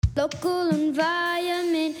Local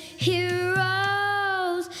environment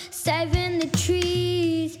heroes, saving the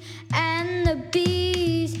trees and the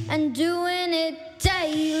bees and doing it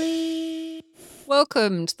daily.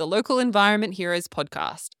 Welcome to the Local Environment Heroes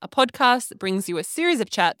podcast, a podcast that brings you a series of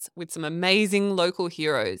chats with some amazing local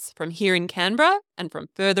heroes from here in Canberra and from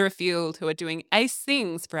further afield who are doing ace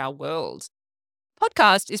things for our world.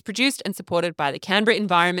 Podcast is produced and supported by the Canberra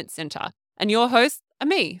Environment Centre, and your hosts are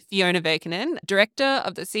me, Fiona Vakinen, Director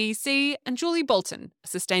of the CEC, and Julie Bolton, a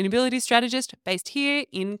sustainability strategist based here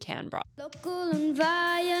in Canberra. Local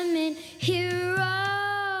environment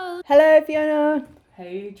heroes. Hello, Fiona.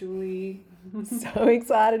 Hey, Julie. So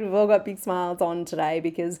excited. We've all got big smiles on today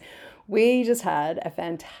because we just had a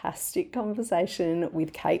fantastic conversation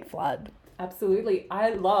with Kate Flood. Absolutely. I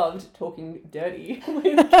loved talking dirty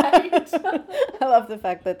with Kate. I love the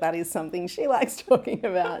fact that that is something she likes talking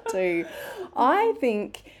about too. I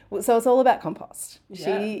think, so it's all about compost.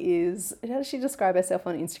 Yeah. She is, how does she describe herself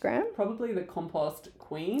on Instagram? Probably the compost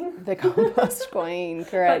queen. The compost queen,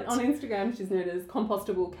 correct. But on Instagram, she's known as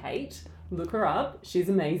Compostable Kate. Look her up. She's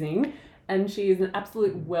amazing. And she is an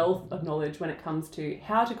absolute wealth of knowledge when it comes to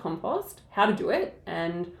how to compost, how to do it,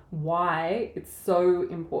 and why it's so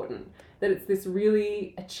important. That it's this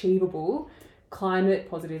really achievable climate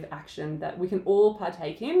positive action that we can all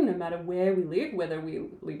partake in no matter where we live, whether we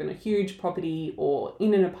live in a huge property or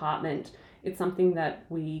in an apartment. It's something that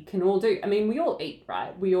we can all do. I mean, we all eat,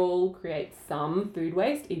 right? We all create some food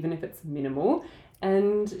waste, even if it's minimal.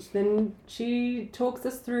 And then she talks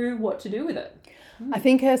us through what to do with it. I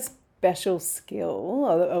think her special skill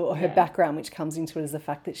or her background, which comes into it, is the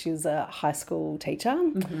fact that she was a high school teacher.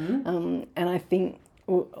 And I think,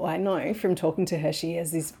 I know from talking to her, she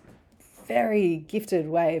has this very gifted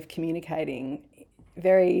way of communicating.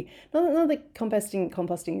 Not that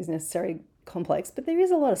composting is necessarily complex, but there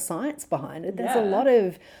is a lot of science behind it. There's a lot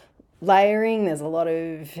of layering, there's a lot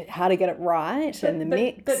of how to get it right and the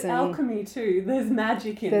mix. But alchemy too, there's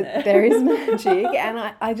magic in there. There is magic,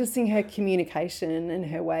 and I just think her communication and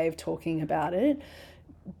her way of talking about it,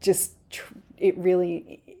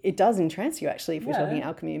 it does entrance you actually if we're talking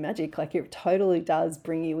alchemy and magic. Like it totally does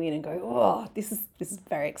bring you in and go, oh, this is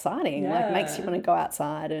very exciting. Like makes you want to go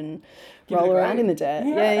outside and roll around in the dirt.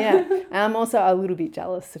 Yeah. I'm also a little bit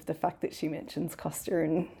jealous of the fact that she mentions Costa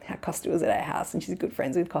and how Costa was at our house and she's good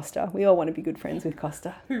friends with Costa. We all want to be good friends with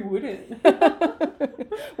Costa. Who wouldn't?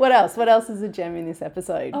 What else? What else is a gem in this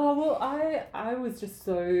episode? Oh, well, I was just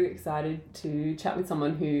so excited to chat with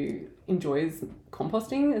someone who enjoys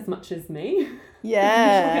composting as much as me.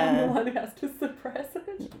 Yeah. I'm the one who has to suppress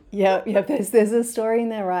it. Yeah. There's a story in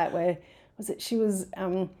there, right, where she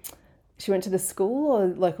went to the school or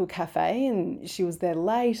local cafe and she was there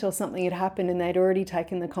late or something had happened and they'd already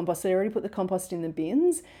taken the compost. They'd already put the compost in the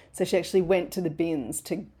bins. So she actually went to the bins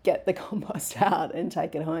to get the compost out and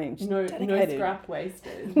take it home. She's No dedicated. scrap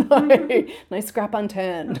wasted. No scrap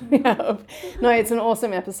unturned. No, it's an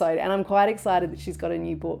awesome episode and I'm quite excited that she's got a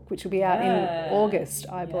new book which will be out in August,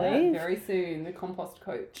 I believe. Very soon, The Compost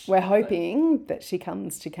Coach. We're hoping that she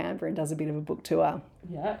comes to Canberra and does a bit of a book tour.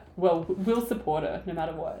 Yeah, well, we'll support her no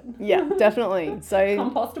matter what. Yeah, definitely. So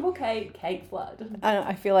Compostable Kate Flood.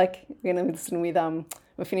 I feel like we're going to listen with,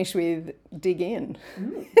 we're finished with Dig In.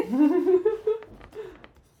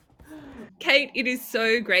 Kate, it is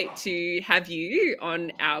so great to have you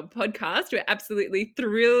on our podcast. We're absolutely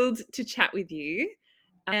thrilled to chat with you.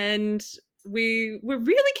 And we're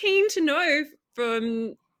really keen to know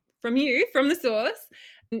from you, from the source,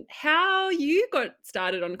 how you got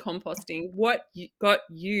started on composting, what got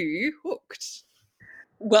you hooked.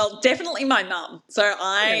 Well, definitely my mum. So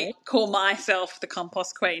I call myself the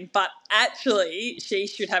compost queen, but actually she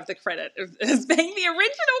should have the credit as being the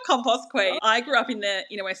original compost queen. I grew up in the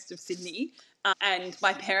inner west of Sydney and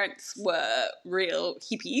my parents were real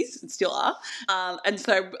hippies and still are. And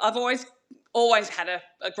so I've always had a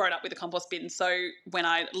grown up with a compost bin. So when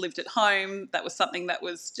I lived at home, that was something that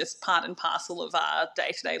was just part and parcel of our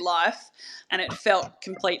day-to-day life, and it felt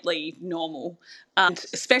completely normal.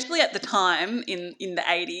 Especially at the time in the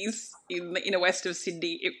 80s in the inner west of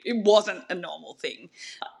Sydney, it wasn't a normal thing.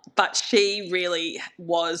 But she really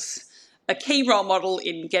was a key role model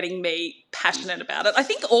in getting me passionate about it. I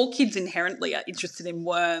think all kids inherently are interested in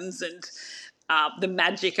worms and the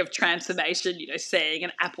magic of transformation, seeing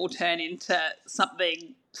an apple turn into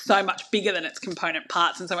something so much bigger than its component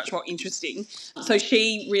parts and so much more interesting. So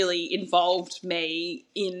she really involved me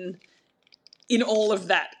in all of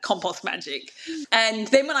that compost magic. And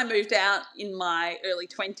then when I moved out in my early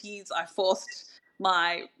 20s, I forced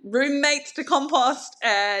my roommates to compost,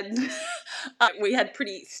 and we had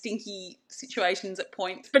pretty stinky situations at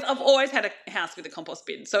points. But I've always had a house with a compost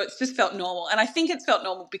bin, so it's just felt normal. And I think it's felt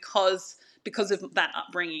normal because of that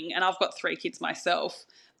upbringing. And I've got 3 kids myself,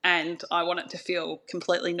 and I want it to feel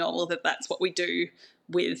completely normal that that's what we do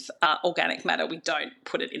with organic matter. We don't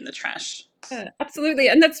put it in the trash. Yeah, absolutely.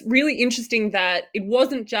 And that's really interesting that it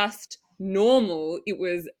wasn't just normal, it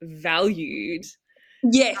was valued.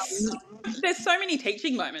 Yes. There's so many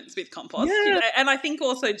teaching moments with compost. Yeah. You know, and I think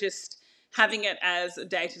also just having it as a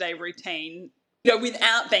day-to-day routine,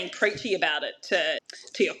 without being preachy about it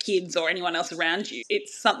to your kids or anyone else around you.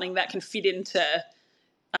 It's something that can fit into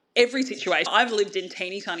every situation. I've lived in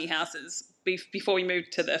teeny tiny houses. Before we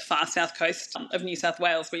moved to the far south coast of New South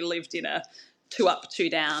Wales, we lived in a 2 up, 2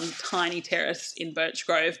 down tiny terrace in Birch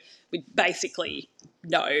Grove with basically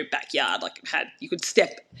no backyard. Like you could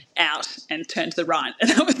step out and turn to the right, and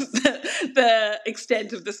that was the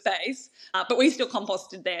extent of the space. But we still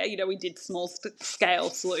composted there. We did small scale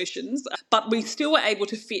solutions, but we still were able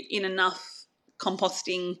to fit in enough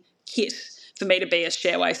composting kit for me to be a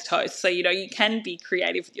share waste host. So, you can be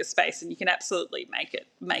creative with your space, and you can absolutely make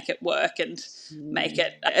it work and make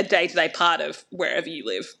it a day-to-day part of wherever you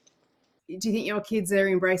live. Do you think your kids are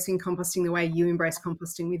embracing composting the way you embrace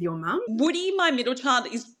composting with your mum? Woody, my middle child,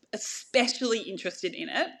 is especially interested in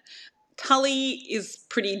it. Tully is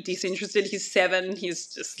pretty disinterested. He's 7.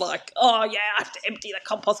 He's just like, oh, yeah, I have to empty the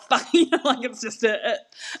compost bucket. Like it's just an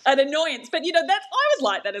annoyance. But, I was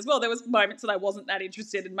like that as well. There was moments that I wasn't that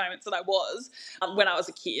interested and moments that I was when I was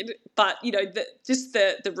a kid. But,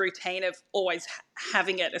 the routine of always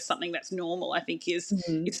having it as something that's normal, I think is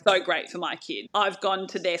so great for my kid. I've gone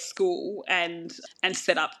to their school and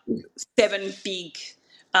set up 7 big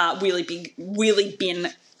wheelie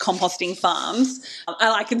bin composting farms,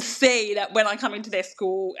 and I can see that when I come into their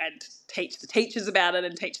school and teach the teachers about it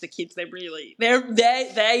and teach the kids, they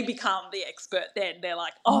become the expert. Then they're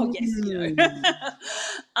like, oh yes, yeah.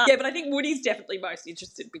 But I think Woody's definitely most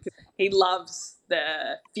interested because he loves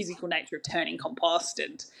the physical nature of turning compost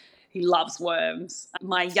and he loves worms.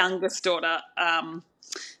 My youngest daughter,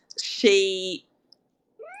 she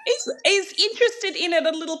is interested in it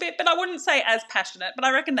a little bit, but I wouldn't say as passionate, but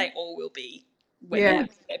I reckon they all will be when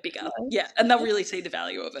they're bigger. Yeah, and they'll really see the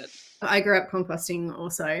value of it. I grew up composting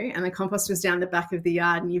also, and the compost was down the back of the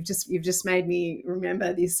yard, and you've just made me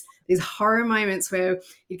remember these horror moments where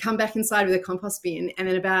you'd come back inside with a compost bin, and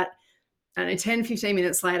then about 10, 15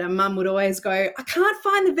 minutes later, Mum would always go, I can't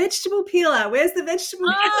find the vegetable peeler. Where's the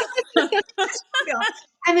vegetable peeler?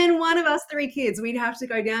 And then one of us 3 kids, we'd have to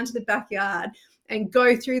go down to the backyard and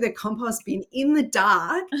go through the compost bin in the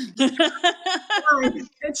dark. The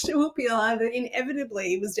vegetable peeler that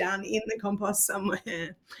inevitably was down in the compost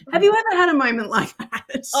somewhere. Have you ever had a moment like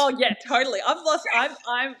that? Oh yeah, totally.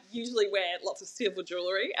 I usually wear lots of silver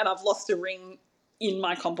jewellery, and I've lost a ring in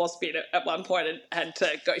my compost bin at one point and had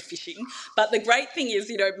to go fishing. But the great thing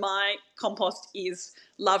is, my compost is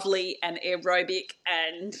lovely and aerobic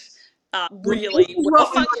and really well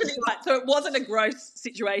functioning. So it wasn't a gross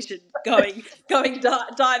situation diving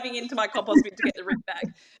into my compost bin to get the ring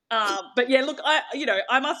bag. But yeah, look,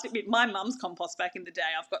 I must admit, my mum's compost back in the day,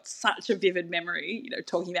 I've got such a vivid memory,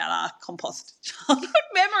 talking about our compost childhood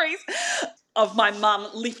memories of my mum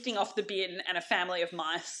lifting off the bin and a family of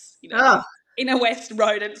mice, inner west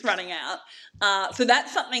rodents running out. So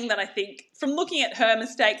that's something that I think, from looking at her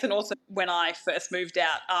mistakes and also when I first moved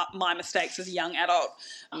out, my mistakes as a young adult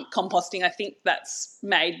composting, I think that's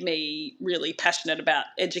made me really passionate about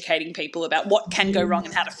educating people about what can go wrong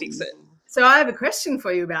and how to fix it. So I have a question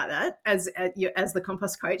for you about that as the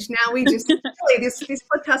compost coach. Now we just this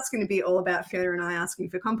podcast is going to be all about Fiona and I asking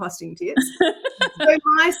for composting tips. So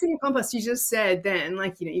mice in compost, you just said then,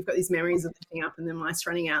 you've got these memories of lifting up and the mice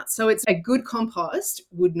running out. So it's a good compost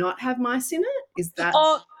would not have mice in it? Is that?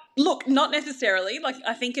 Oh, look, not necessarily.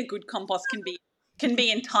 I think a good compost can be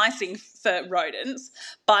enticing for rodents,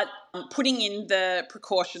 but putting in the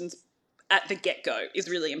precautions at the get-go is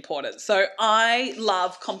really important. So I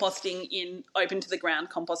love composting in open to the ground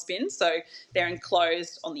compost bins. So they're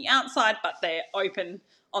enclosed on the outside, but they're open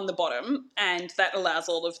on the bottom, and that allows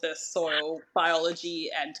all of the soil biology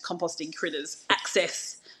and composting critters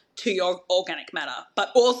access to your organic matter,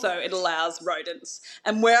 but also it allows rodents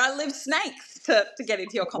and where I live, snakes to get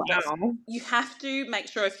into your compost. Wow. You have to make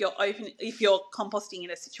sure if you're composting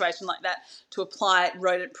in a situation like that to apply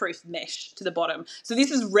rodent-proof mesh to the bottom. So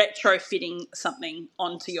this is retrofitting something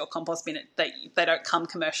onto your compost bin. They don't come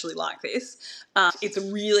commercially like this. It's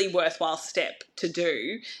a really worthwhile step to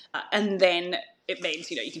do, and then it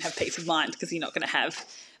means you can have peace of mind because you're not going to have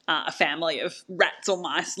a family of rats or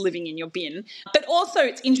mice living in your bin. But also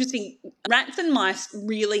it's interesting, rats and mice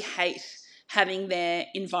really hate having their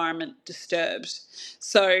environment disturbed.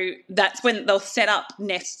 So that's when they'll set up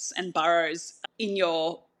nests and burrows in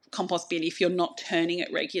your compost bin if you're not turning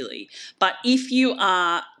it regularly. But if you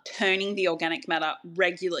are turning the organic matter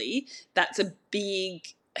regularly, that's a big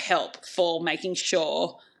help for making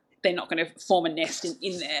sure they're not going to form a nest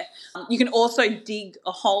in there. You can also dig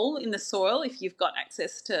a hole in the soil if you've got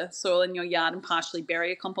access to soil in your yard and partially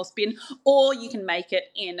bury a compost bin, or you can make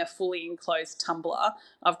it in a fully enclosed tumbler.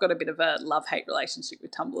 I've got a bit of a love-hate relationship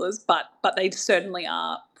with tumblers, but they certainly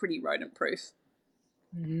are pretty rodent-proof.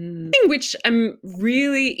 Thing which I'm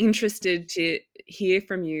really interested to hear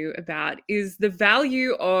from you about is the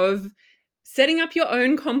value of setting up your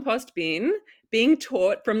own compost bin, being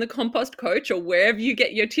taught from the compost coach or wherever you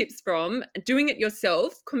get your tips from, doing it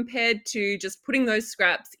yourself compared to just putting those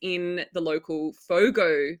scraps in the local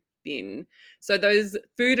FOGO bin. So those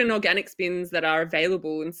food and organics bins that are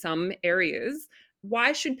available in some areas,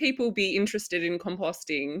 why should people be interested in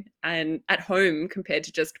composting and at home compared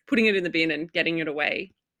to just putting it in the bin and getting it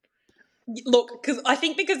away? Look, because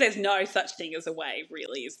there's no such thing as a way,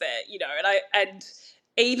 really, is there? And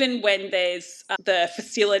even when there's the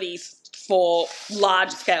facilities for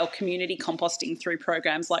large-scale community composting through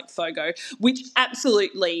programs like FOGO, which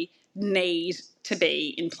absolutely need to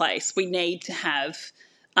be in place. We need to have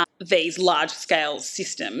these large-scale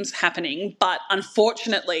systems happening, but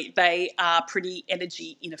unfortunately they are pretty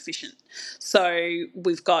energy inefficient. So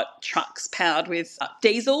we've got trucks powered with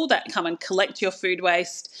diesel that come and collect your food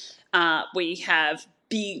waste. We have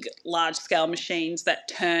big, large-scale machines that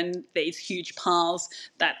turn these huge piles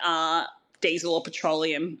that are diesel or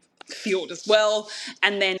petroleum fueled as well.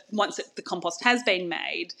 And then once the compost has been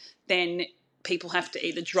made, then people have to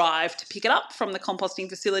either drive to pick it up from the composting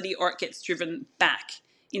facility or it gets driven back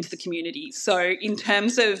into the community. So in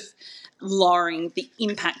terms of lowering the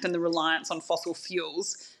impact and the reliance on fossil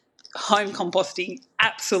fuels, home composting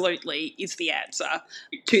absolutely is the answer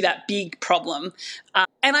to that big problem.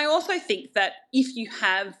 And I also think that if you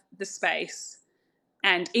have the space,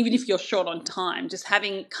 and even if you're short on time, just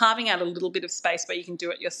carving out a little bit of space where you can do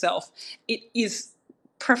it yourself, it is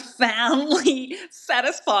profoundly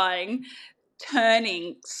satisfying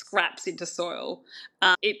turning scraps into soil.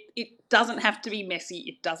 It doesn't have to be messy,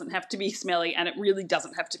 it doesn't have to be smelly, and it really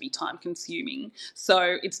doesn't have to be time consuming.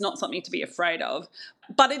 So it's not something to be afraid of.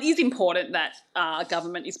 But it is important that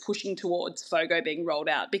government is pushing towards FOGO being rolled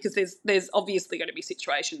out, because there's obviously going to be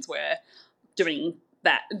situations where doing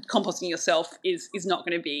that, composting yourself, is not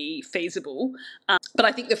going to be feasible. But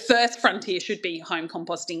I think the first frontier should be home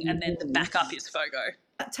composting, and then the backup is FOGO.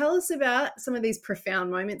 Tell us about some of these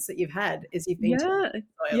profound moments that you've had as you've been to the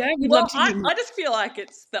soil. Yeah, we'd Well, love to hear. I just feel like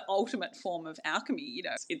it's the ultimate form of alchemy,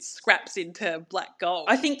 it scraps into black gold.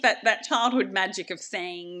 I think that childhood magic of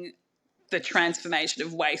seeing the transformation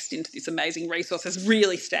of waste into this amazing resource has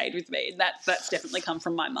really stayed with me. That's definitely come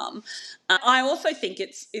from my mum. I also think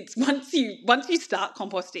it's once you start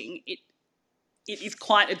composting, it is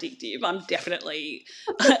quite addictive. I'm definitely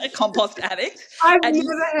a compost addict.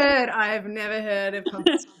 I've never heard of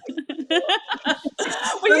compost.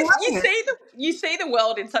 Well, you see the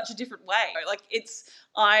world in such a different way. Like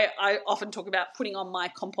I often talk about putting on my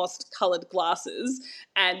compost coloured glasses,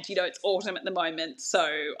 and it's autumn at the moment, so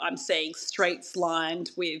I'm seeing streets lined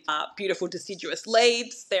with beautiful deciduous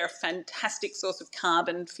leaves. They're a fantastic source of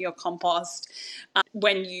carbon for your compost.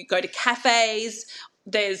 When you go to cafes,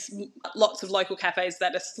 there's lots of local cafes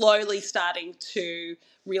that are slowly starting to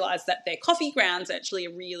realise that their coffee grounds are actually a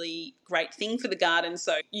really great thing for the garden.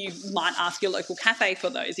 So you might ask your local cafe for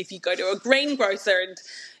those. If you go to a greengrocer and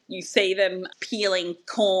you see them peeling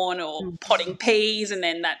corn or potting peas, and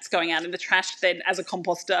then that's going out in the trash, then as a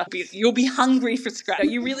composter, you'll be hungry for scrap.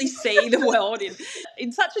 You really see the world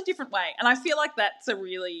in such a different way. And I feel like that's a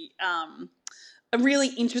really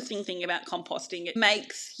interesting thing about composting. It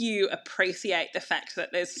makes you appreciate the fact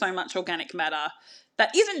that there's so much organic matter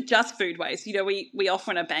that isn't just food waste. We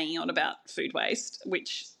often are banging on about food waste,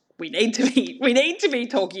 which we need to be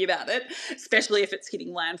talking about it, especially if it's hitting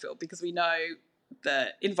landfill, because we know the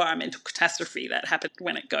environmental catastrophe that happens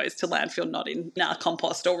when it goes to landfill, not in our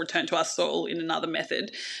compost or returned to our soil in another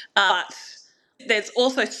method. But there's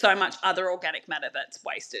also so much other organic matter that's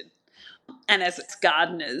wasted. And as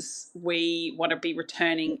gardeners, we want to be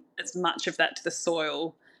returning as much of that to the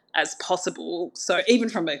soil as possible. So even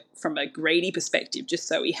from a greedy perspective, just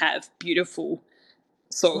so we have beautiful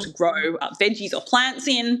soil to grow veggies or plants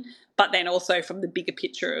in, but then also from the bigger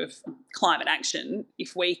picture of climate action,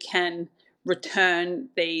 if we can return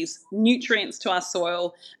these nutrients to our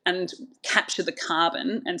soil and capture the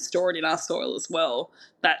carbon and store it in our soil as well.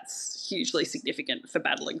 That's hugely significant for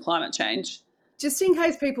battling climate change. Just in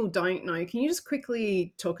case people don't know, can you just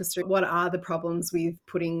quickly talk us through what are the problems with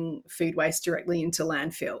putting food waste directly into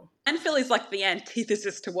landfill? Landfill is like the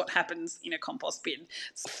antithesis to what happens in a compost bin.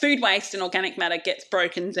 Food waste and organic matter gets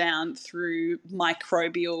broken down through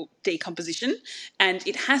microbial decomposition, and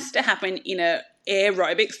it has to happen in a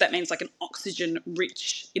aerobic, so that means like an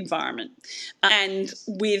oxygen-rich environment. And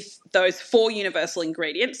with those 4 universal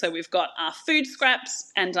ingredients, so we've got our food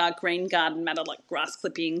scraps and our green garden matter like grass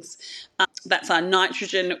clippings. That's our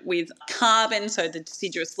nitrogen with carbon, so the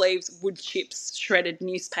deciduous leaves, wood chips, shredded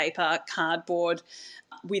newspaper, cardboard.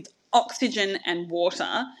 With oxygen and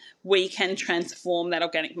water, we can transform that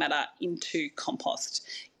organic matter into compost.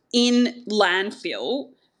 In landfill,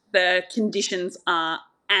 the conditions are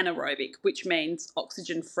anaerobic, which means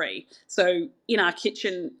oxygen free. So in our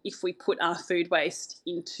kitchen, if we put our food waste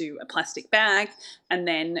into a plastic bag and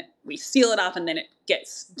then we seal it up and then it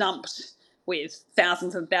gets dumped with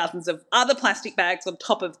thousands and thousands of other plastic bags on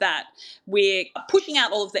top of that, we're pushing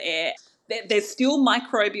out all of the air. There's still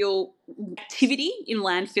microbial activity in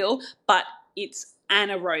landfill, but it's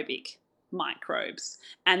anaerobic microbes.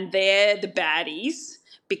 And they're the baddies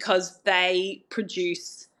because they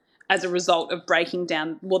produce, as a result of breaking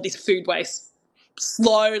down, this food waste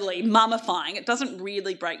slowly mummifying, it doesn't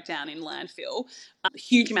really break down in landfill.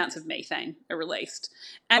 Huge amounts of methane are released.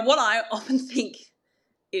 And what I often think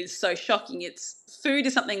is so shocking, food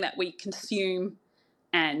is something that we consume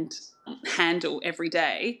and handle every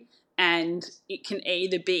day. And it can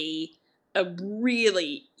either be a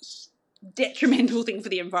really detrimental thing for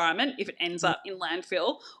the environment if it ends up in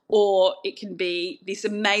landfill, or it can be this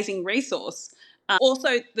amazing resource.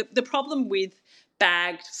 Also, the problem with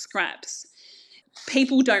bagged scraps,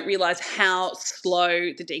 people don't realise how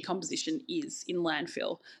slow the decomposition is in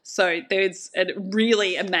landfill. So there's a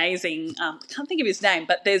really amazing, I can't think of his name,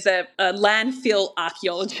 but there's a landfill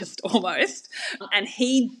archaeologist almost, and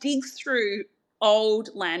he digs through old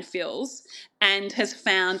landfills and has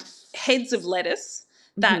found heads of lettuce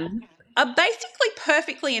that are basically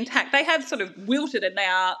perfectly intact. They have sort of wilted and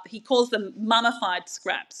he calls them mummified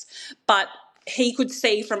scraps, but he could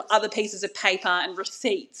see from other pieces of paper and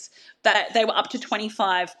receipts that they were up to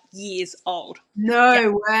 25 years old.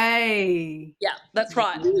 No way. Yeah, that's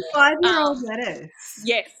right. 5-year-old lettuce.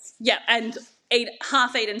 Yes, yeah, and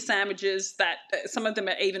half-eaten sandwiches that some of them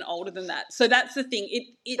are even older than that. So that's the thing.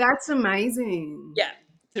 That's amazing. Yeah.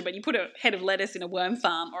 So when you put a head of lettuce in a worm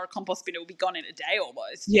farm or a compost bin, it will be gone in a day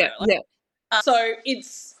almost. Yeah, So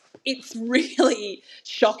it's really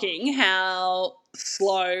shocking how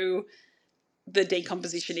slow the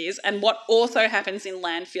decomposition is. And what also happens in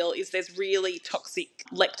landfill is there's really toxic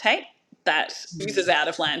lactate that oozes out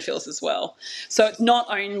of landfills as well. So it's not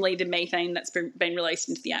only the methane that's been released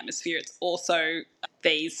into the atmosphere, it's also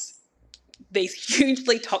these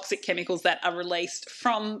hugely toxic chemicals that are released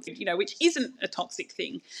from, which isn't a toxic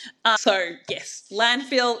thing. So yes,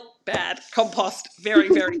 landfill, bad. Compost, very,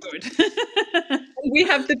 very good. We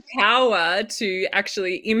have the power to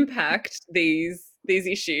actually impact these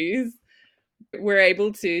issues. We're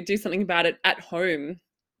able to do something about it at home.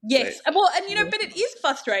 Yes. Well, and but it is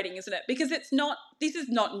frustrating, isn't it? Because this is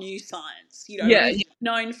not new science. We've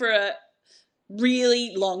known for a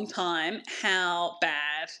really long time how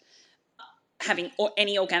bad having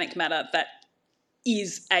any organic matter that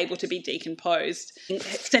is able to be decomposed,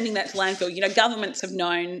 sending that to landfill. Governments have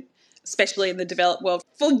known, especially in the developed world,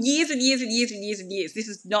 for years and years and years and years and years. This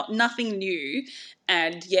is nothing new,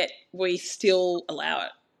 and yet we still allow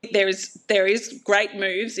it. There is great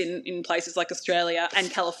moves in places like Australia and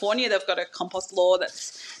California. They've got a compost law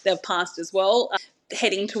they've passed as well,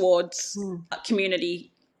 heading towards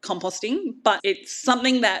community composting. But it's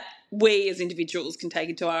something that we as individuals can take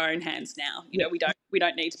into our own hands now. We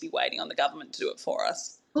don't need to be waiting on the government to do it for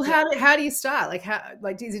us. Well, how do you start?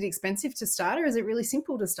 Is it expensive to start, or is it really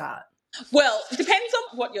simple to start? Well, it depends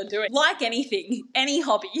on what you're doing. Like anything, any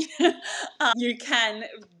hobby, you can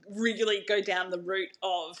really go down the route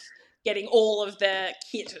of getting all of the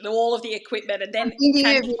kit and all of the equipment, and then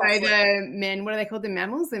the men, what are they called? The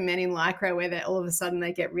mammals, the men in Lycra, where all of a sudden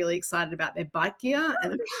they get really excited about their bike gear,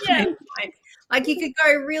 and like you could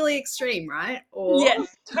go really extreme, right?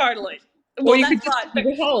 Yes, totally. Well, you could just dig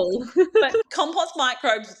a hole. But compost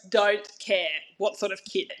microbes don't care what sort of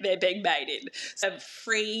kit they're being made in. So a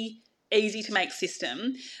free, easy to make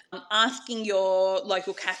system, asking your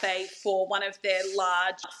local cafe for one of their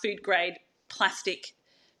large food grade plastic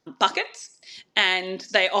buckets, and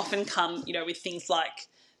they often come, with things like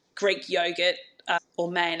Greek yogurt,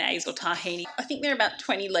 or mayonnaise or tahini. I think they're about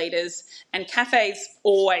 20 litres, and cafes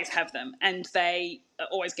always have them, and they are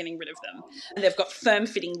always getting rid of them. And they've got firm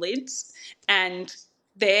fitting lids, and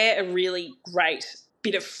they're a really great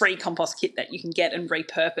bit of free compost kit that you can get and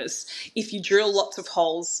repurpose if you drill lots of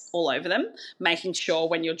holes all over them, making sure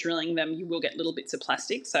when you're drilling them you will get little bits of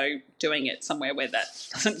plastic, so doing it somewhere where that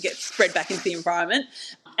doesn't get spread back into the environment,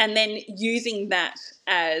 and then using that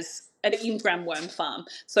as an in-ground worm farm.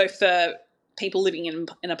 So for people living in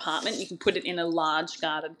an apartment, you can put it in a large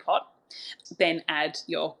garden pot, then add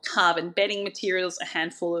your carbon bedding materials, a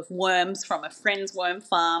handful of worms from a friend's worm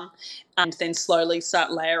farm, and then slowly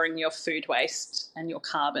start layering your food waste and your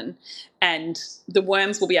carbon. And the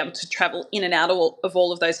worms will be able to travel in and out of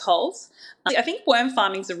all of those holes. I think worm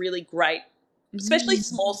farming is a really great, especially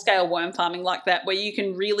small scale worm farming like that, where you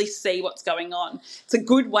can really see what's going on. It's a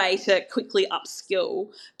good way to quickly upskill,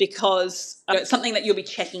 because it's something that you'll be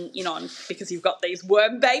checking in on because you've got these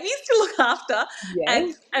worm babies to look after.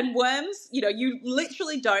 Yes. And worms, you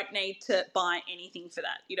literally don't need to buy anything for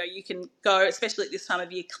that. You can go, especially at this time of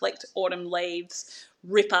year, collect autumn leaves,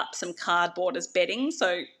 rip up some cardboard as bedding.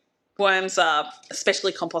 So worms are,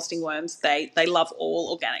 especially composting worms, they love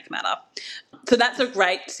all organic matter. So that's a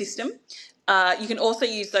great system. You can also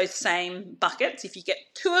use those same buckets. If you get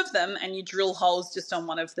 2 of them and you drill holes just on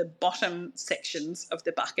one of the bottom sections of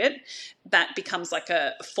the bucket, that becomes like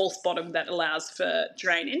a false bottom that allows for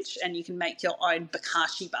drainage, and you can make your own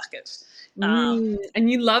bokashi bucket.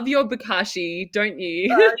 And you love your bokashi, don't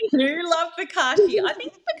you? I do love bokashi. I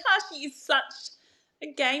think bokashi is such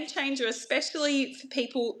a game changer, especially for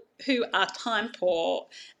people who are time poor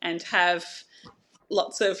and have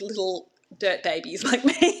lots of little dirt babies like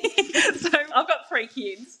me. So I've got 3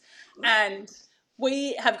 kids, and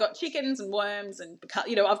we have got chickens and worms, and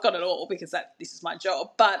I've got it all because this is my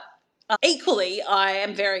job. But equally, I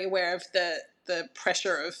am very aware of the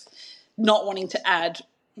pressure of not wanting to add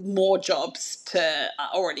more jobs to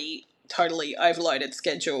already totally overloaded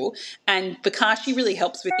schedule, and bokashi really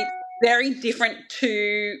helps with it. It's very different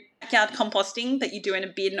to backyard composting that you do in a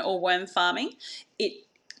bin or worm farming. It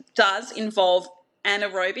does involve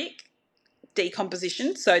anaerobic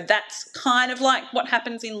decomposition. So that's kind of like what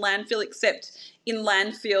happens in landfill, except in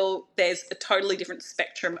landfill there's a totally different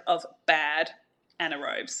spectrum of bad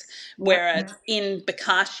anaerobes. Whereas in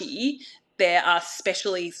bokashi, there are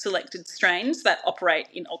specially selected strains that operate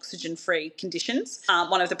in oxygen-free conditions,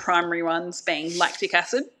 one of the primary ones being lactic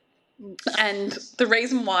acid. And the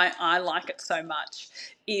reason why I like it so much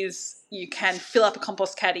is you can fill up a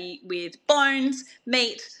compost caddy with bones,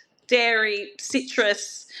 meat, dairy,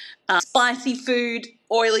 citrus, spicy food,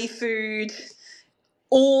 oily food,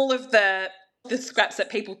 all of the scraps that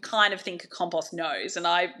people kind of think a compost knows. And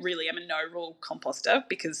I really am a no-rule composter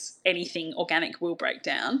because anything organic will break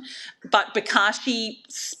down. But bokashi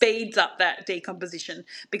speeds up that decomposition,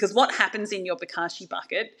 because what happens in your bokashi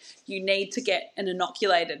bucket, you need to get an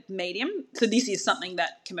inoculated medium. So this is something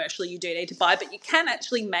that commercially you do need to buy, but you can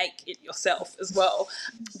actually make it yourself as well.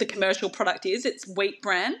 The commercial product it's wheat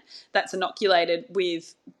bran that's inoculated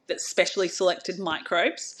with specially selected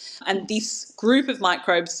microbes, and this group of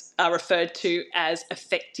microbes are referred to as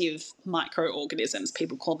effective microorganisms.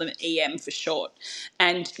 People call them EM for short.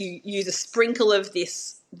 And you use a sprinkle of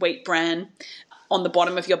this wheat bran on the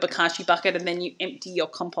bottom of your bokashi bucket, and then you empty your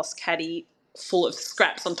compost caddy full of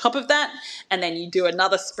scraps on top of that, and then you do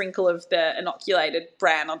another sprinkle of the inoculated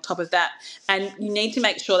bran on top of that. And you need to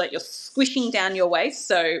make sure that you're squishing down your waste,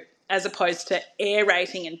 so as opposed to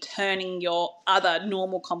aerating and turning your other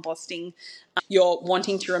normal composting, you're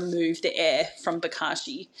wanting to remove the air from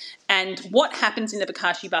bokashi. And what happens in the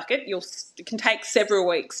bokashi bucket, it can take several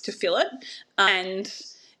weeks to fill it, and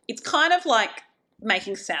it's kind of like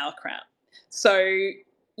making sauerkraut. So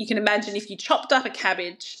you can imagine if you chopped up a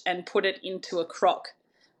cabbage and put it into a crock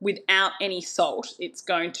without any salt, it's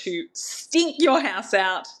going to stink your house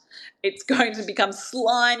out. It's going to become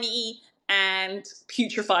slimy and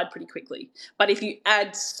putrefied pretty quickly. But if you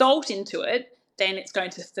add salt into it, then it's going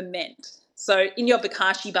to ferment. So in your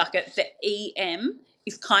bokashi bucket, the EM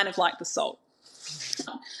is kind of like the salt.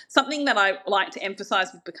 Something that I like to emphasize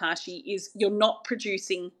with bokashi is you're not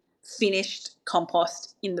producing finished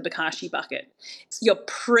compost in the bokashi bucket. You're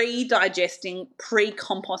pre-digesting,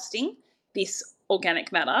 pre-composting this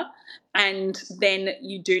organic matter, and then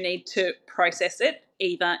you do need to process it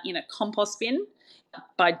either in a compost bin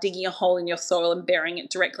by digging a hole in your soil and burying it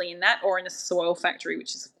directly in that, or in a soil factory,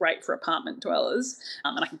 which is great for apartment dwellers.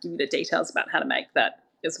 And I can give you the details about how to make that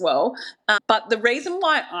as well. But the reason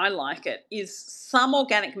why I like it is some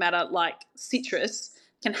organic matter like citrus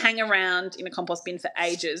can hang around in a compost bin for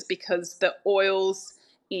ages because the oils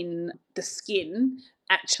in the skin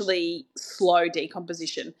actually slow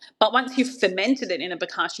decomposition. But once you've fermented it in a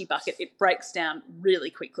bokashi bucket, it breaks down really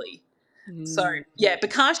quickly. So, yeah,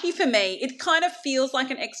 bokashi for me, it kind of feels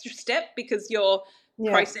like an extra step because you're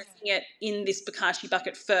processing it in this bokashi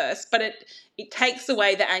bucket first, but it takes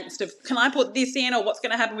away the angst of, can I put this in or what's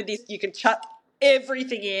going to happen with this? You can chuck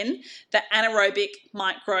everything in. The anaerobic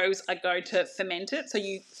microbes are going to ferment it. So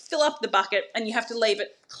you fill up the bucket and you have to leave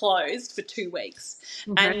it closed for 2 weeks.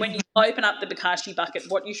 And when you open up the bokashi bucket,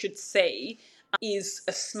 what you should see is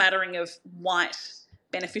a smattering of white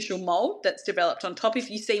beneficial mold that's developed on top. If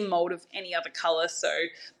you see mold of any other colour, so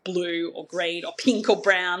blue or green or pink or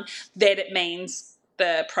brown, then it means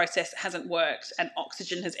the process hasn't worked and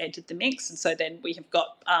oxygen has entered the mix, and so then we have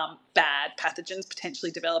got bad pathogens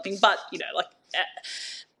potentially developing. But,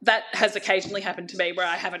 that has occasionally happened to me where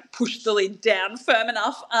I haven't pushed the lid down firm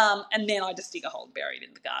enough, and then I just dig a hole buried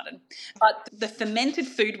in the garden. But the fermented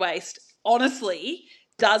food waste, honestly,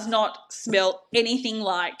 does not smell anything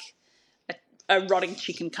like a rotting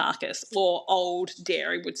chicken carcass or old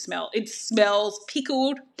dairy would smell. It smells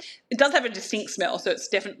pickled. It does have a distinct smell, so it's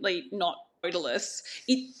definitely not odorless.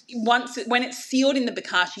 When it's sealed in the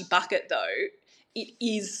bokashi bucket, though,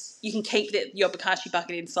 you can keep your bokashi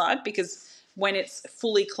bucket inside because when it's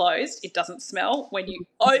fully closed, it doesn't smell. When you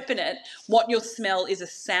open it, what you'll smell is a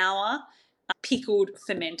sour, pickled,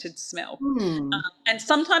 fermented smell. And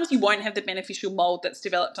sometimes you won't have the beneficial mold that's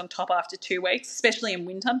developed on top after 2 weeks, especially in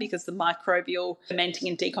winter because the microbial fermenting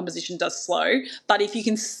and decomposition does slow. But if you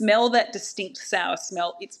can smell that distinct sour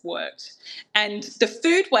smell, it's worked. And the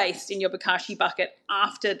food waste in your bokashi bucket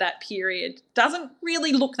after that period doesn't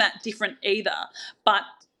really look that different either. But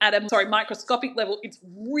at a microscopic level, it's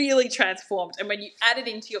really transformed. And when you add it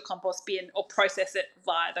into your compost bin or process it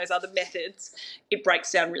via those other methods, it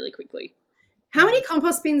breaks down really quickly. How many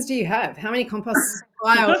compost bins do you have? How many compost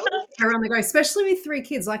piles are on the go? Especially with 3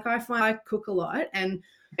 kids. Like I find I cook a lot and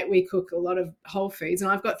we cook a lot of whole foods, and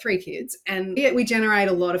I've got 3 kids and we generate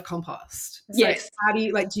a lot of compost. So yes. How do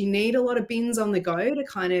you need a lot of bins on the go to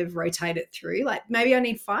kind of rotate it through? Like maybe I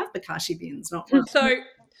need 5 bokashi bins, not 1. So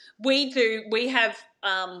we have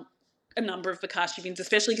a number of bokashi bins,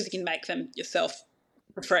 especially because you can make them yourself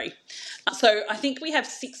for free. So I think we have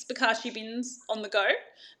 6 bokashi bins on the go,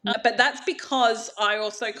 but that's because I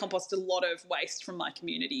also compost a lot of waste from my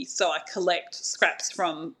community. So I collect scraps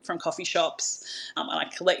from coffee shops, and I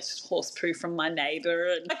collect horse poo from my neighbour,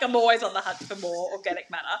 and I'm always on the hunt for more organic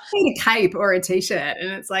matter. I need a cape or a t-shirt and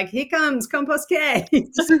it's like, here comes Compost Kate. I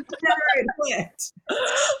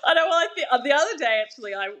know. Well, the other day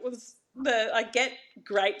actually I get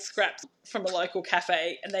great scraps from a local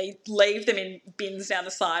cafe and they leave them in bins down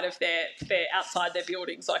the side of their outside their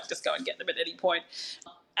building, so I can just go and get them at any point.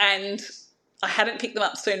 And I hadn't picked them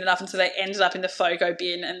up soon enough, and so they ended up in the FOGO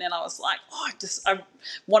bin. And then I was like, I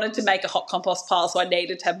wanted to make a hot compost pile, so I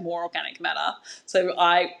needed to have more organic matter. So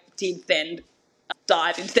I did then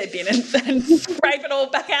dive into their bin and scrape it all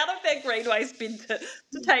back out of their green waste bin to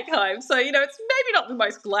take home. So, it's maybe not the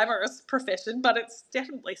most glamorous profession, but it's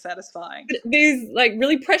definitely satisfying. These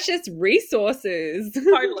really precious resources.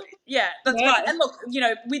 Totally. Yeah, that's right. And look,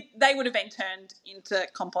 they would have been turned into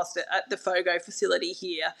compost at the FOGO facility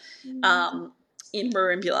here in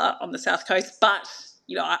Merimbula on the south coast, but,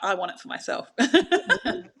 I want it for myself. So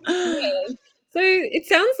it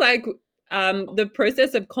sounds like the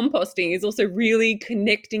process of composting is also really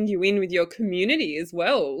connecting you in with your community as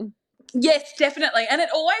well. Yes, definitely. And it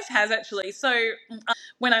always has, actually. So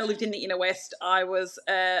when I lived in the Inner West, I was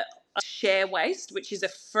a Share Waste, which is a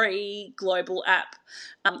free global app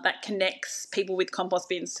that connects people with compost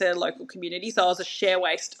bins to local communities. So I was a Share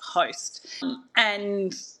Waste host.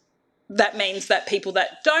 And that means that people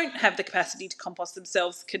that don't have the capacity to compost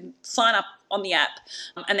themselves can sign up on the app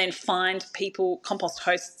and then find compost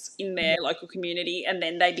hosts in their local community, and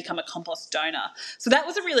then they become a compost donor. So that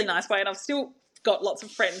was a really nice way, and I've still got lots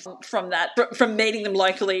of friends from that, from meeting them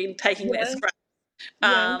locally and taking their scraps.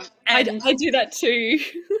 And I do that too.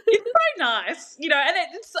 It's so nice, and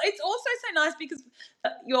it's also so nice because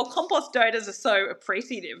your compost donors are so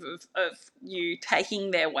appreciative of you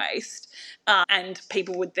taking their waste, and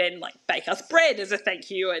people would then bake us bread as a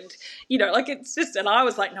thank you, and it's just, and I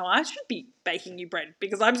was like, no, I should be baking you bread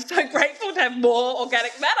because I'm so grateful to have more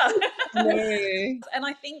organic matter. And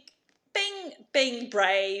I think being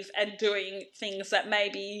brave and doing things that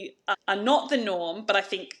maybe are not the norm, but I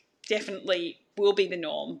think definitely will be the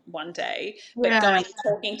norm one day, but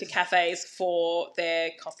talking to cafes for their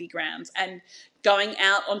coffee grounds and going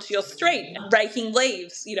out onto your street and raking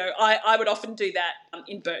leaves. I would often do that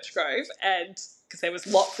in Birchgrove, and because there was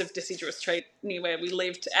lots of deciduous trees near where we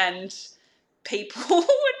lived, and people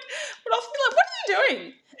would often be like, "What are you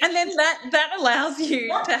doing?" And then that allows you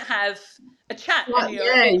to have a chat and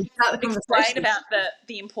You start the explain conversation. about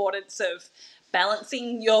the importance of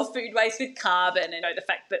balancing your food waste with carbon, and the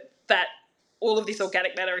fact that all of this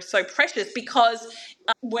organic matter is so precious, because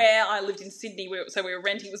where I lived in Sydney, we were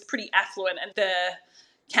renting, it was pretty affluent, and the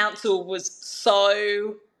council was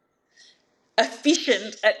so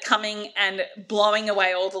efficient at coming and blowing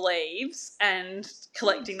away all the leaves and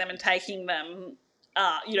collecting them and taking them.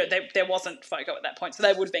 There wasn't FOGO at that point, so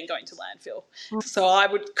they would have been going to landfill. So I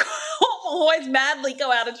would always madly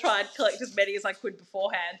go out and try and collect as many as I could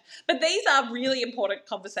beforehand. But these are really important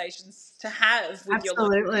conversations to have with your local,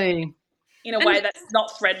 Absolutely. in a way that's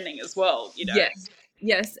not threatening as well.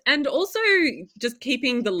 Yes. And also just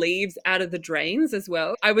keeping the leaves out of the drains as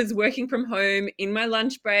well. I was working from home in my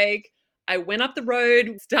lunch break. I went up the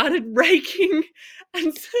road, started raking,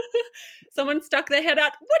 and someone stuck their head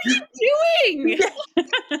out. What are you doing?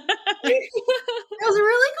 There was a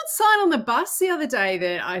really good sign on the bus the other day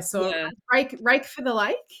that I saw. Yeah. Rake for the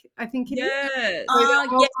lake, I think it is. Yes. So the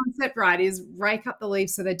whole concept, right, is rake up the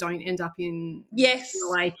leaves so they don't end up in the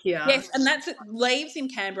lake here. Yes, and that's it. Leaves in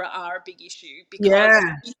Canberra are a big issue because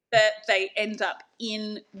that they end up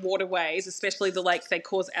in waterways, especially the lakes. They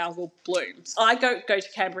cause algal blooms. I go to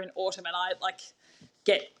Canberra in autumn, and I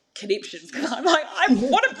get conniptions because I'm like, I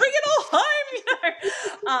want to bring it all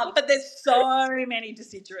home, but there's so many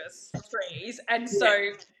deciduous trees, and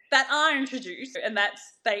so that are introduced, and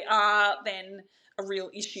they are then a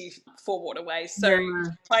real issue for waterways. So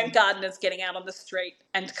home gardeners getting out on the street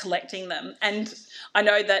and collecting them. And I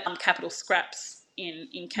know that Capital Scraps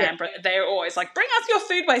in Canberra, they're always like, bring us your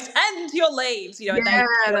food waste and your leaves.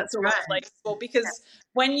 That's right. Leaves. Well, because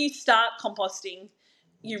when you start composting,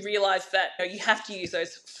 you realise that you have to use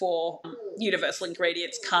those 4 universal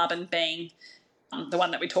ingredients, carbon being the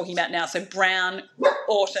one that we're talking about now. So brown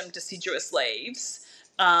autumn deciduous leaves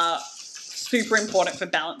are super important for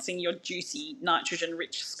balancing your juicy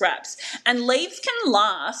nitrogen-rich scraps. And leaves can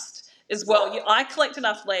last as well. I collect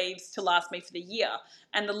enough leaves to last me for the year.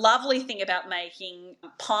 And the lovely thing about making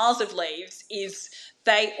piles of leaves is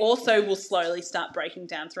they also will slowly start breaking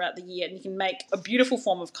down throughout the year, and you can make a beautiful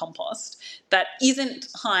form of compost that isn't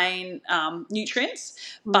high in nutrients,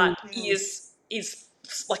 but is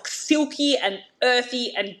like silky and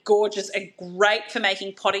earthy and gorgeous and great for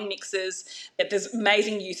making potting mixes. There's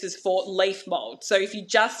amazing uses for leaf mold. So if you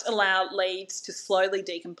just allow leaves to slowly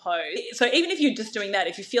decompose, so even if you're just doing that,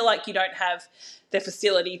 if you feel like you don't have the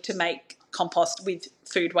facility to make compost with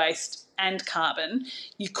food waste and carbon,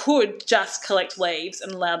 you could just collect leaves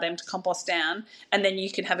and allow them to compost down, and then you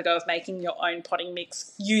can have a go of making your own potting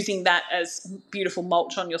mix using that as beautiful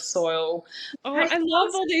mulch on your soil. Oh, I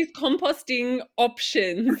love all these composting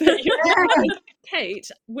options. Kate,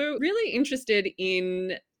 we're really interested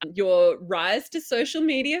in your rise to social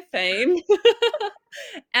media fame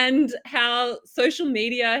and how social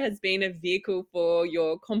media has been a vehicle for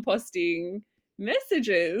your composting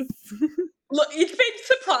messages. Look, it's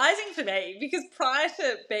been surprising for me because prior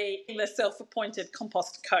to being the self-appointed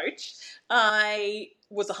compost coach, I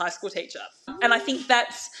was a high school teacher. And I think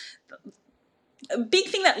that's a big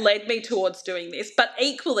thing that led me towards doing this, but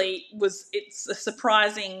equally it's a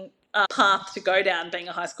surprising path to go down being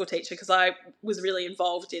a high school teacher, because I was really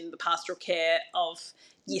involved in the pastoral care of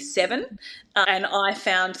Year 7, and I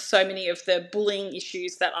found so many of the bullying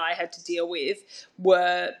issues that I had to deal with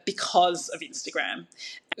were because of Instagram.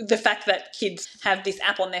 The fact that kids have this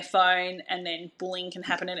app on their phone and then bullying can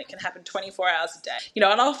happen, and it can happen 24 hours a day. And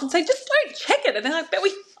I often say, just don't check it. And then I bet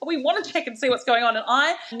we want to check and see what's going on. And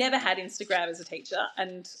I never had Instagram as a teacher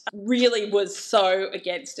and really was so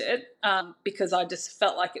against it because I just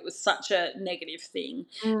felt like it was such a negative thing.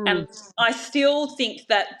 And I still think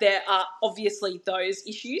that there are obviously those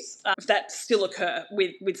issues that still occur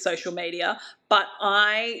with social media, but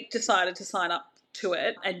I decided to sign up to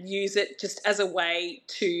it and use it just as a way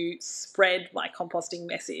to spread my composting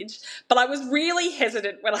message. But I was really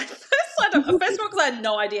hesitant when I first signed up. First of all, because I had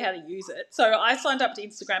no idea how to use it. So I signed up to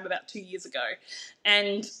Instagram about 2 years ago,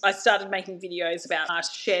 and I started making videos about our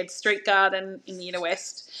shared street garden in the inner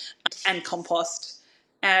west and compost.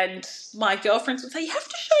 And my girlfriends would say, you have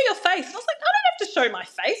to show your face. And I was like, I don't have to show my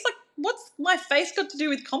face. Like, what's my face got to do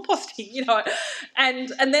with composting,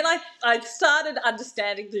 And then I started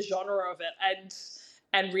understanding the genre of it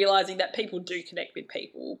and realising that people do connect with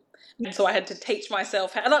people. And so I had to teach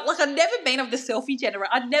myself how, like I'd never been of the selfie generator.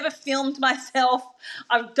 I'd never filmed myself.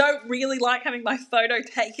 I don't really like having my photo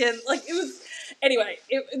taken. Like it was, anyway,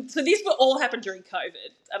 so this will all happen during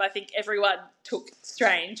COVID. And I think everyone took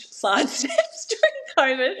strange side steps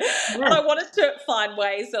during COVID. Yeah. And I wanted to find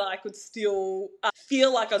ways that I could still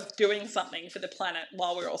feel like I was doing something for the planet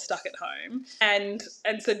while we were all stuck at home. And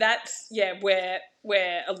so that's,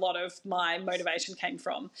 where a lot of my motivation came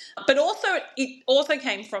from. But also it also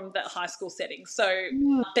came from the high school setting. So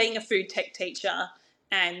being a food tech teacher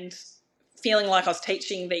and feeling like I was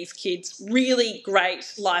teaching these kids really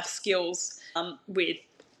great life skills with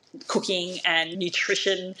cooking and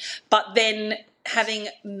nutrition, but then having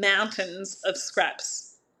mountains of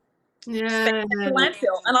scraps in the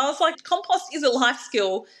landfill. And I was like, compost is a life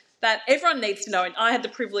skill that everyone needs to know. And I had the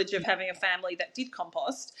privilege of having a family that did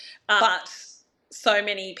compost, but so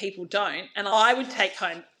many people don't. And I would take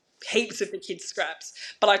home heaps of the kids' scraps,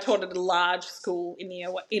 but I taught at a large school in the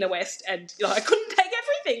inner west, and I couldn't take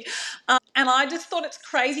everything. And I just thought it's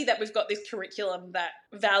crazy that we've got this curriculum that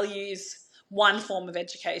values one form of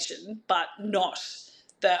education, but not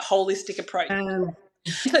the holistic approach.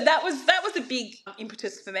 So that was a big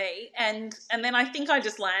impetus for me, and then I think I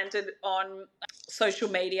just landed on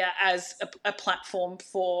social media as a platform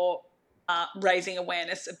for raising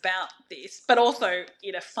awareness about this, but also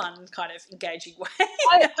in a fun kind of engaging way.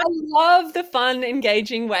 I love the fun,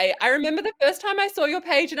 engaging way. I remember the first time I saw your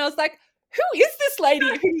page and I was like, who is this lady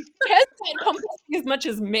who cares about composting as much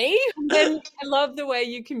as me? And I love the way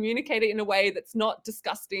you communicate it in a way that's not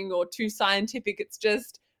disgusting or too scientific. It's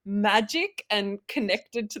just magic and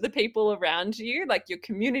connected to the people around you, like your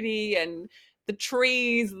community and the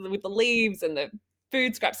trees with the leaves and the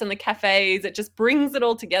food scraps and the cafes. It just brings it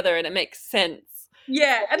all together and it makes sense.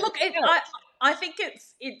 Yeah, and look, I think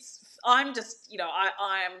it's I'm just,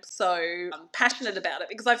 I am so passionate about it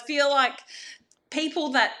because I feel like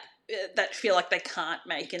people that feel like they can't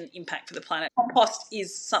make an impact for the planet, compost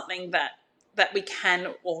is something that we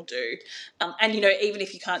can all do. And, even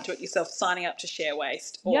if you can't do it yourself, signing up to Share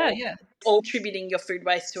Waste or contributing your food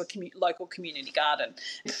waste to a local community garden.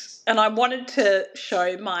 And I wanted to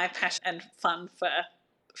show my passion and fun for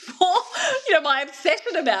my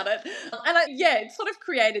obsession about it. And it sort of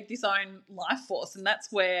created this own life force. And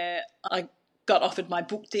that's where I got offered my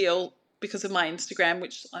book deal because of my Instagram,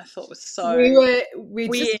 which I thought was so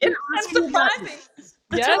weird and surprising.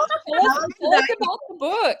 Yeah, tell us about the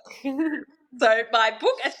book. So my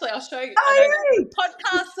book, actually, I'll show you.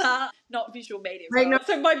 Podcasts are not visual media.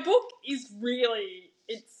 So my book is really,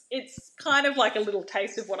 it's kind of like a little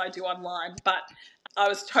taste of what I do online, but I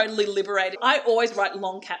was totally liberated. I always write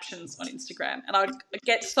long captions on Instagram, and I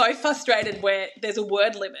get so frustrated where there's a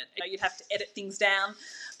word limit. You'd have to edit things down.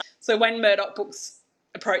 So when Murdoch Books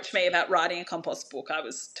approached me about writing a compost book, I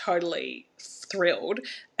was totally thrilled.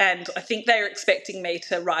 And I think they were expecting me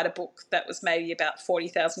to write a book that was maybe about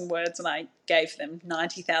 40,000 words, and I gave them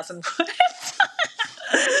 90,000 words,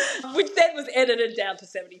 which then was edited down to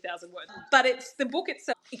 70,000 words. But the book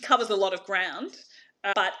itself, it covers a lot of ground,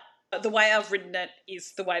 but the way I've written it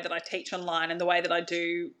is the way that I teach online and the way that I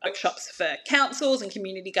do workshops for councils and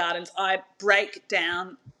community gardens. I break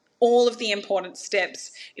down all of the important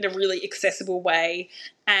steps in a really accessible way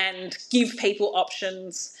and give people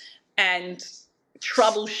options and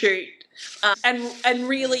troubleshoot and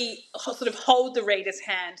really sort of hold the reader's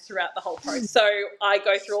hand throughout the whole process. So I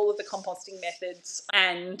go through all of the composting methods,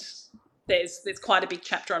 and there's quite a big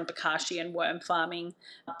chapter on bokashi and worm farming.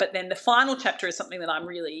 But then the final chapter is something that I'm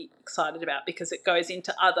really excited about because it goes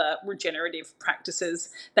into other regenerative practices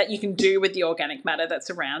that you can do with the organic matter that's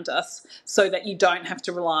around us so that you don't have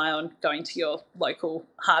to rely on going to your local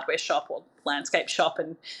hardware shop or landscape shop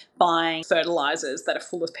and buying fertilizers that are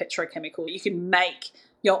full of petrochemical. You can make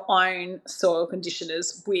your own soil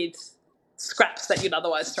conditioners with scraps that you'd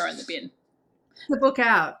otherwise throw in the bin. The book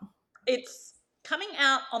out. It's coming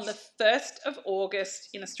out on the 1st of August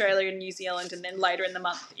in Australia and New Zealand, and then later in the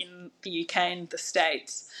month in the UK and the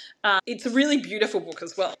States. It's a really beautiful book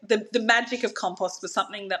as well. The magic of compost was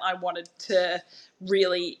something that I wanted to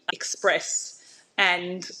really express.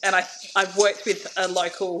 And I've worked with a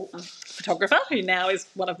local photographer who now is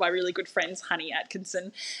one of my really good friends, Honey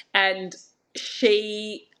Atkinson, and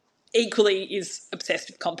she equally is obsessed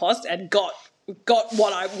with compost and got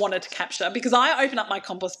what I wanted to capture, because I open up my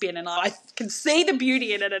compost bin and I can see the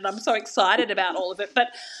beauty in it and I'm so excited about all of it. But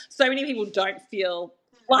so many people don't feel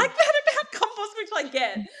like that about compost, which I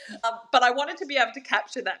get. But I wanted to be able to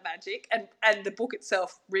capture that magic, and the book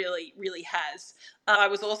itself really, really has. I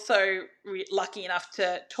was also lucky enough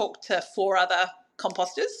to talk to 4 other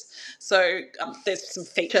composters. So there's some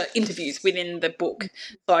feature interviews within the book.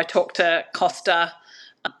 So I talked to Costa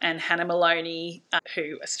and Hannah Maloney,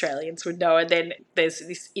 who Australians would know. And then there's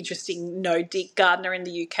this interesting no-dig gardener in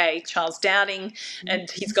the UK, Charles Dowding, and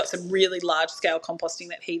he's got some really large-scale composting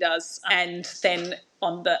that he does. And then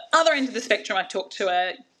on the other end of the spectrum, I talked to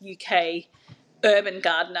a UK urban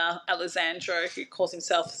gardener, Alessandro, who calls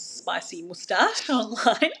himself Spicy Moustache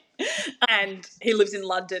online. And he lives in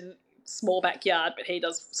London, small backyard, but he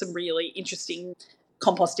does some really interesting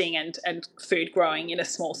composting and food growing in a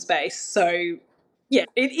small space. So, yeah,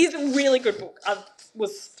 it is a really good book. I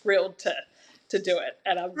was thrilled to do it,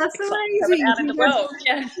 and I'm That's excited to have it out in the world.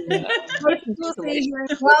 Yeah.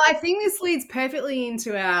 Well, I think this leads perfectly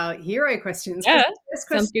into our hero questions. Yeah, The first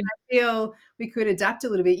question I feel we could adapt a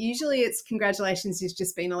little bit. Usually it's congratulations, you've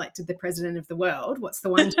just been elected the president of the world. What's the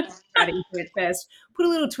one to try to implement first? Put a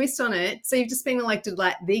little twist on it. So you've just been elected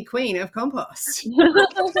like the queen of compost. You are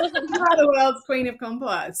the world's queen of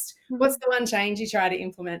compost. What's the one change you try to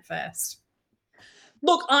implement first?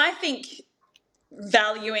 Look, I think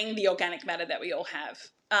valuing the organic matter that we all have.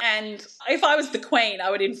 And if I was the queen, I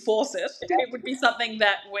would enforce it. It would be something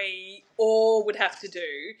that we all would have to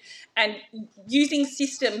do. And using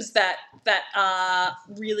systems that are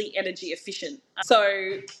really energy efficient.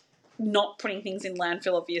 So not putting things in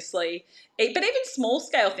landfill, obviously, but even small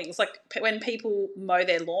scale things like when people mow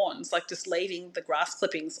their lawns, like just leaving the grass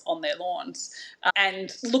clippings on their lawns,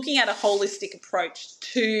 and looking at a holistic approach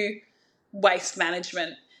to waste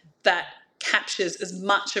management that captures as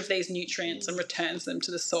much of these nutrients and returns them to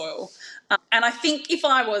the soil. And I think if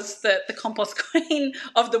I was the compost queen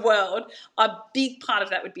of the world, a big part of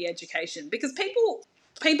that would be education, because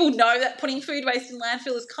people know that putting food waste in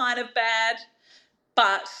landfill is kind of bad,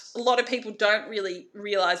 but a lot of people don't really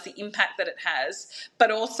realise the impact that it has, but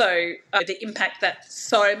also the impact that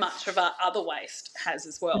so much of our other waste has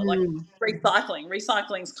as well. Like recycling.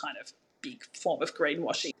 Recycling is kind of a big form of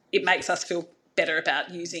greenwashing. It makes us feel better about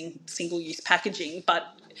using single-use packaging, but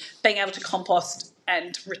being able to compost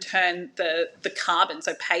and return the carbon,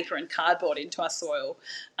 so paper and cardboard, into our soil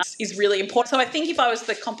is really important. So I think if I was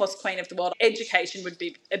the compost queen of the world, education would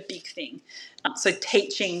be a big thing. So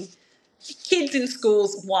teaching kids in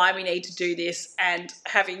schools why we need to do this, and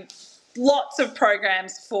having lots of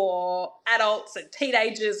programs for adults and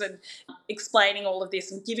teenagers and explaining all of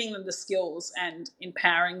this and giving them the skills and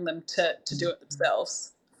empowering them to do it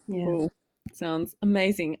themselves. Yeah. Cool. Sounds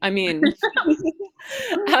amazing. I'm in.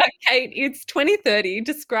 Kate, it's 2030.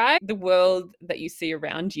 Describe the world that you see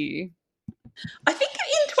around you. I think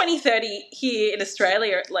in 2030, here in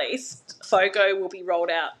Australia at least, FOGO will be rolled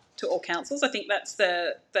out to all councils. I think that's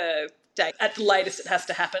the date. At the latest, it has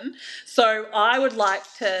to happen. So I would like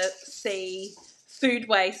to see food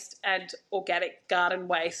waste and organic garden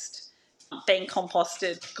waste being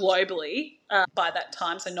composted globally by that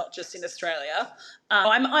time, so not just in Australia.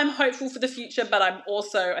 I'm hopeful for the future, but I'm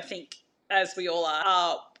also, I think, as we all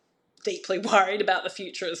are deeply worried about the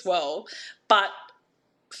future as well. But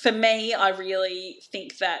for me, I really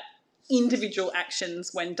think that individual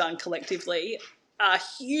actions, when done collectively, are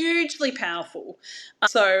hugely powerful.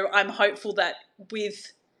 So I'm hopeful that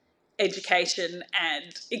with education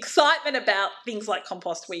and excitement about things like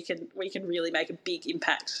compost, we can really make a big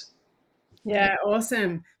impact. Yeah,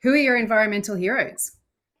 awesome. Who are your environmental heroes?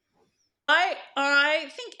 I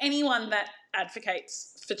think anyone that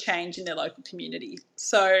advocates for change in their local community.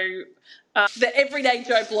 So the everyday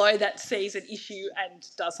Joe Blow that sees an issue and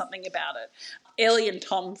does something about it. Ellie and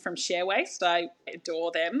Tom from Share Waste, I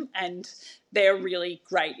adore them, and they're a really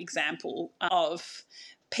great example of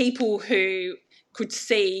people who could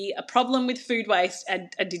see a problem with food waste and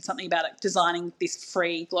did something about it, designing this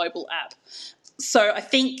free global app. So I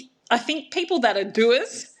think people that are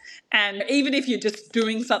doers, and even if you're just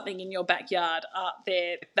doing something in your backyard,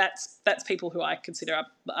 that's people who I consider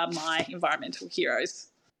are my environmental heroes.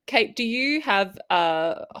 Kate, do you have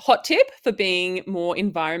a hot tip for being more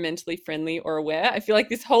environmentally friendly or aware? I feel like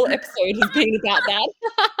this whole episode has been about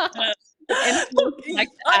that.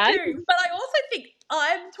 I do, but I also think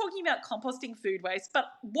I'm talking about composting food waste, but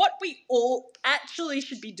what we all actually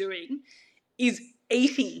should be doing is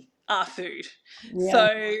eating our food. Yeah.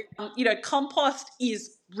 So, compost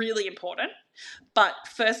is really important, but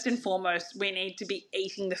first and foremost, we need to be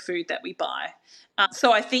eating the food that we buy.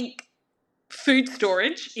 So I think food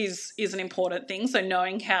storage is an important thing. So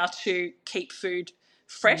knowing how to keep food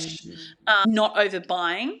fresh, not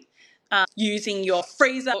overbuying. using your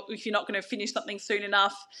freezer if you're not going to finish something soon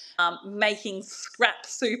enough, making scrap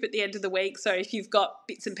soup at the end of the week. So if you've got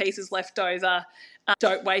bits and pieces left over,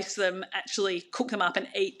 don't waste them, actually cook them up and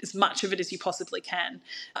eat as much of it as you possibly can.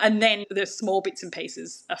 And then the small bits and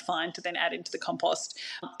pieces are fine to then add into the compost,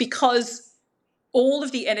 because all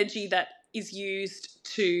of the energy that is used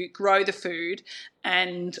to grow the food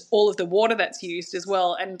and all of the water that's used as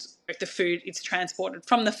well, and the food, it's transported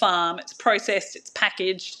from the farm, it's processed, it's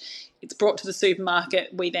packaged, it's brought to the supermarket,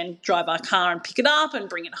 we then drive our car and pick it up and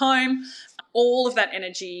bring it home. All of that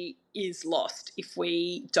energy is lost if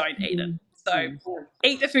we don't eat it. So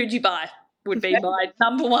eat the food you buy would be my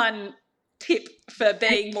number one tip for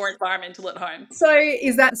being more environmental at home. So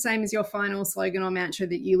is that the same as your final slogan or mantra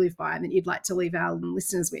that you live by and that you'd like to leave our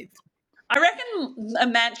listeners with? I reckon a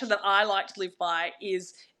mantra that I like to live by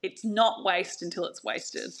is, it's not waste until it's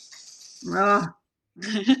wasted. Oh.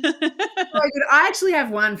 So good. I actually have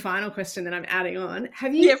one final question that I'm adding on.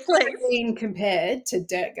 Have you been compared to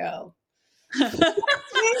Dirt Girl? You're Dirt Girl.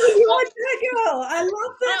 I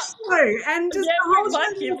love that show. And just the whole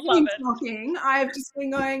time you've been talking, I've just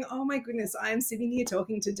been going, oh my goodness, I am sitting here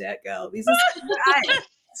talking to Dirt Girl. This is great.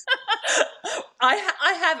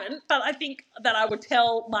 I haven't, but I think that I would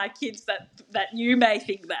tell my kids that you may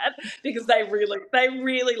think that, because they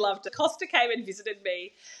really loved it. Costa came and visited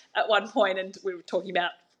me at one point, and we were talking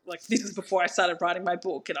about, like, this was before I started writing my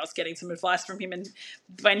book, and I was getting some advice from him. And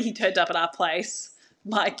when he turned up at our place,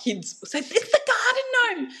 my kids said, "It's the garden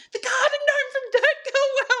gnome from Dirt Girl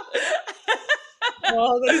World."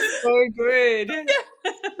 Oh, that's so good.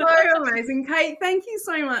 So amazing. Kate, thank you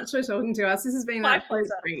so much for talking to us. This has been an absolute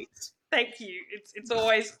treat. Thank you. It's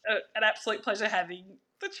always an absolute pleasure having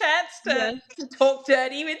the chance to talk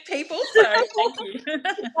dirty with people. So thank you.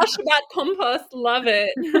 Gosh, about compost, love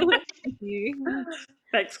it. Thank you.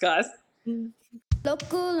 Thanks, guys.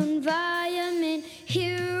 Local environment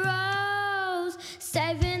heroes,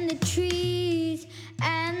 saving the trees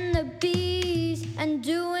and the bees and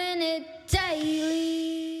doing it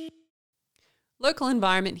daily. Local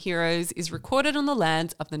Environment Heroes is recorded on the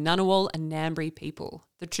lands of the Ngunnawal and Ngambri people,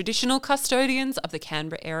 the traditional custodians of the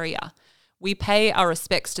Canberra area. We pay our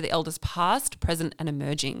respects to the elders past, present and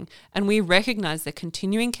emerging, and we recognise their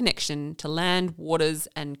continuing connection to land, waters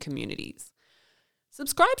and communities.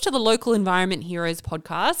 Subscribe to the Local Environment Heroes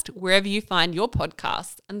podcast wherever you find your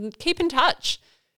podcasts and keep in touch.